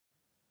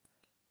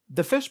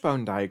The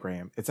Fishbone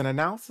Diagram is an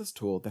analysis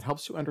tool that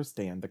helps you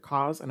understand the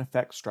cause and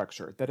effect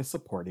structure that is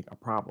supporting a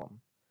problem.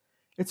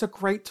 It's a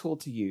great tool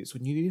to use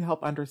when you need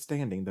help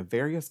understanding the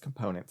various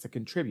components that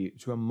contribute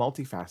to a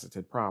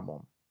multifaceted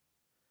problem.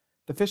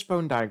 The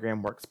Fishbone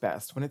Diagram works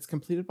best when it's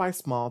completed by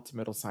small to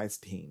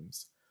middle-sized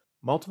teams.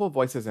 Multiple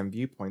voices and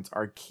viewpoints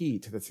are key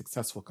to the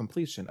successful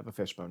completion of a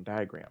Fishbone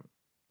Diagram.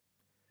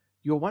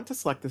 You'll want to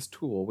select this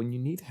tool when you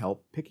need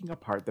help picking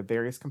apart the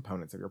various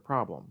components of your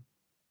problem.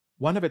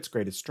 One of its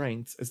greatest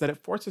strengths is that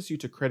it forces you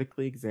to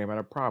critically examine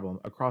a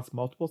problem across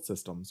multiple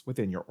systems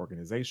within your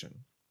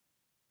organization.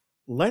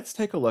 Let's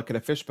take a look at a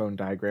fishbone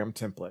diagram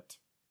template.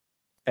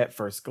 At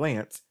first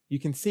glance, you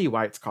can see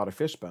why it's called a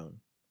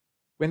fishbone.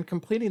 When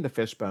completing the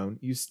fishbone,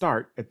 you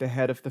start at the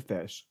head of the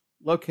fish,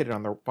 located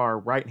on the far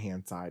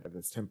right-hand side of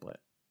this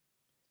template.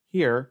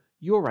 Here,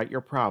 you will write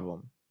your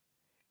problem.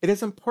 It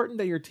is important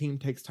that your team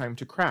takes time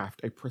to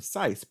craft a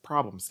precise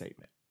problem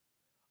statement.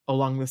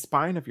 Along the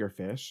spine of your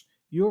fish,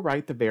 you will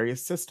write the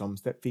various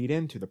systems that feed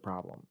into the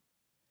problem.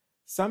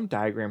 Some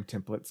diagram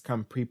templates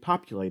come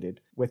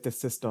pre-populated with the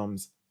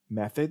systems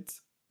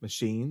methods,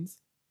 machines,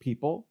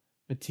 people,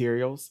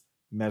 materials,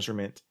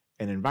 measurement,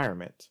 and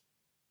environment.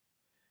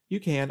 You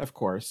can, of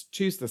course,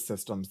 choose the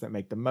systems that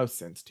make the most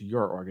sense to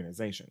your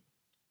organization.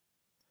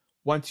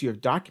 Once you have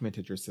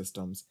documented your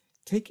systems,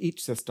 take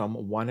each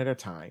system one at a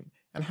time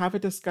and have a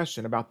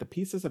discussion about the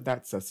pieces of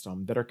that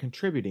system that are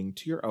contributing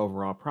to your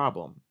overall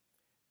problem.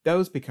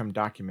 Those become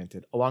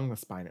documented along the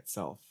spine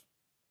itself.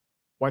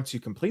 Once you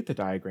complete the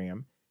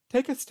diagram,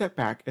 take a step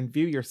back and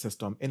view your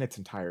system in its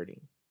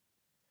entirety.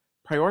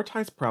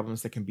 Prioritize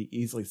problems that can be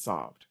easily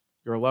solved,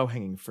 your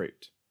low-hanging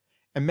fruit,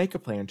 and make a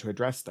plan to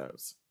address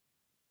those.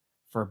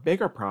 For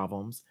bigger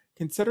problems,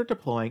 consider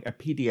deploying a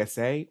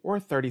PDSA or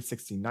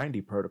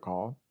 30-60-90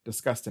 protocol,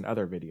 discussed in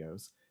other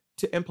videos,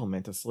 to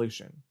implement a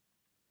solution.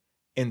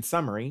 In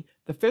summary,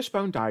 the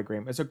Fishbone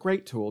Diagram is a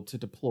great tool to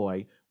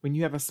deploy when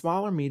you have a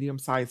small or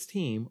medium-sized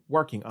team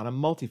working on a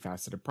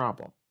multifaceted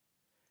problem.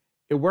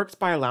 It works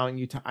by allowing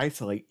you to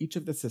isolate each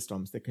of the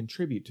systems that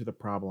contribute to the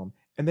problem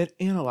and then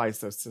analyze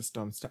those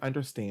systems to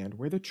understand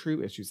where the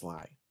true issues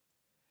lie.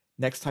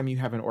 Next time you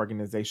have an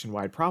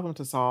organization-wide problem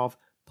to solve,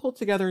 pull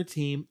together a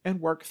team and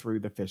work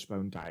through the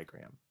Fishbone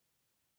Diagram.